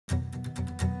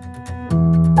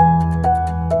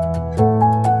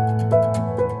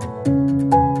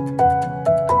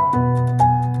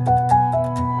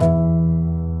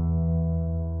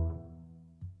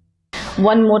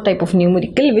one more type of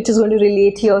numerical which is going to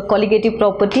relate your colligative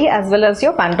property as well as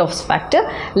your Van 't Hoff's factor.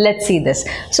 Let's see this.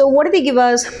 So what do they give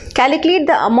us? Calculate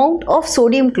the amount of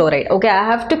sodium chloride. Okay, I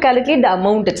have to calculate the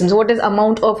amount itself. So what is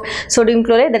amount of sodium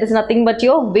chloride? That is nothing but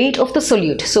your weight of the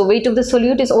solute. So weight of the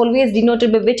solute is always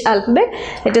denoted by which alphabet?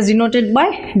 It is denoted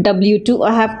by W2.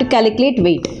 I have to calculate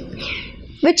weight,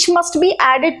 which must be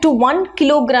added to 1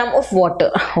 kilogram of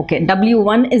water. Okay,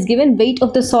 W1 is given, weight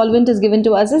of the solvent is given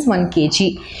to us as 1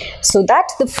 kg. So that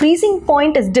the freezing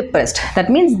point is depressed. That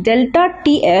means delta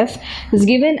TF is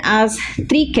given as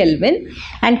 3 Kelvin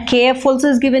and KF also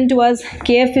is given to us.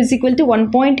 KF is equal to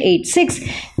 1.86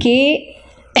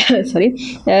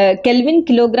 Kelvin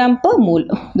kilogram per mole.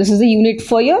 This is the unit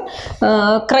for your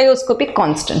cryoscopic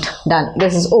constant. Done.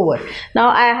 This is over.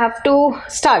 Now I have to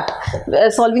start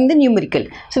solving the numerical.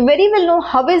 So very well know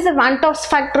how is the Van 't Hoff's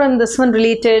factor in this one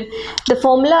related. The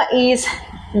formula is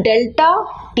delta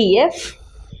TF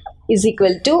is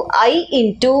equal to I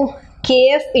into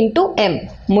KF into M,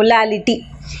 molality.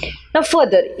 Now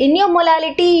further, in your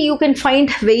molality you can find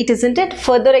weight, isn't it?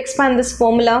 Further expand this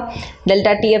formula.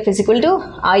 Delta TF is equal to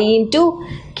I into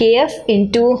KF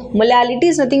into molality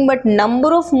is nothing but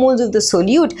number of moles of the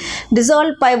solute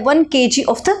dissolved by 1 kg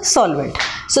of the solvent.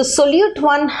 So solute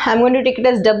 1, I am going to take it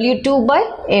as W2 by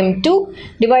M2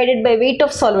 divided by weight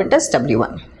of solvent as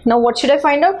W1. Now what should I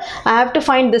find out? I have to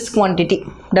find this quantity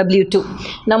W2,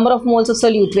 number of moles of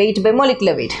solute, weight by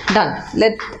molecular weight. Done.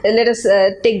 Let us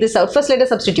take this out. First let us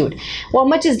substitute. How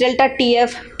much is delta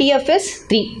TF? TF is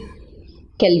 3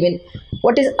 Kelvin.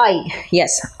 What is I?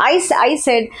 Yes, I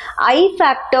said I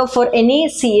factor for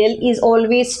NaCl is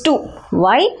always 2.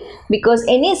 Why? Because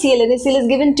NaCl is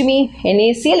given to me.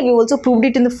 NaCl, we also proved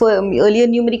it in the earlier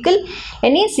numerical.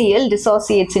 NaCl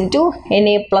dissociates into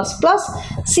Na plus plus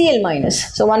Cl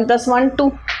minus. So 1 plus 1,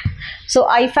 2. So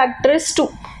I factor is 2.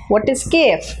 What is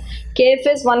Kf? Kf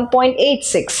is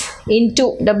 1.86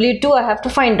 into W2. I have to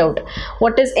find out.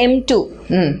 What is M2?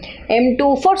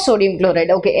 M2 for sodium chloride.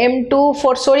 Okay, M2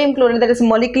 for sodium chloride, that is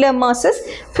molecular mass is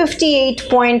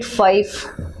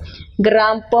 58.5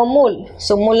 gram per mole.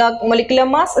 So molecular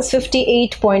mass is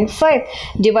 58.5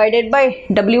 divided by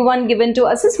W1 given to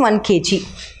us is 1 kg.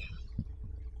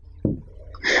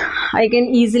 I can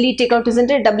easily take out,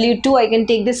 isn't it? W2, I can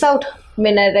take this out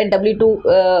when I write W2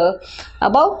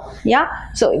 above. Yeah,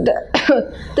 so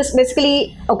this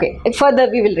basically, okay, further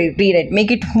we will rewrite,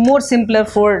 make it more simpler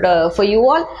for you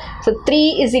all. So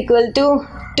 3 is equal to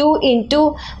 2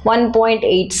 into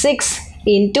 1.86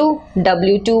 into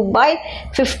W2 by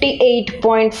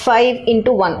 58.5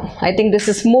 into 1. I think this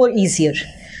is more easier.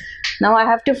 Now I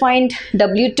have to find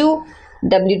W2.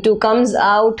 W2 comes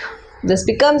out, this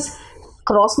becomes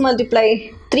cross multiply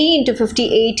 3 into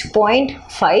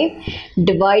 58.5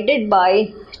 divided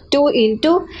by 2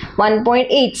 into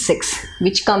 1.86,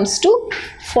 which comes to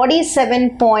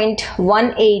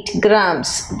 47.18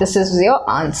 grams. This is your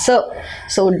answer.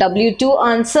 So W2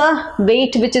 answer,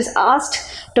 weight which is asked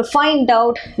to find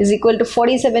out is equal to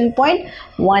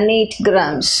 47.18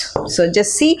 grams. So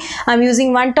just see, I am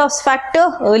using Van 't Hoff's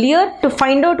factor earlier to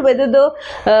find out whether the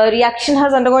reaction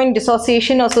has undergone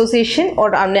dissociation, association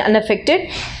or unaffected.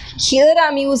 Here I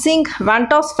am using Van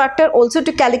 't Hoff's factor also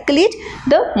to calculate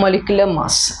the molecular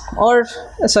mass, or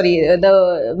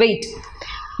the weight.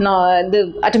 Now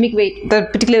the atomic weight, the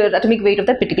particular atomic weight of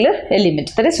that particular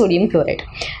element, that is sodium chloride.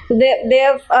 They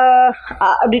have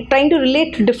trying to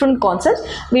relate different concepts.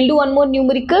 We'll do one more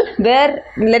numerical where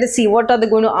let us see what are they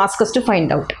going to ask us to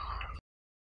find out.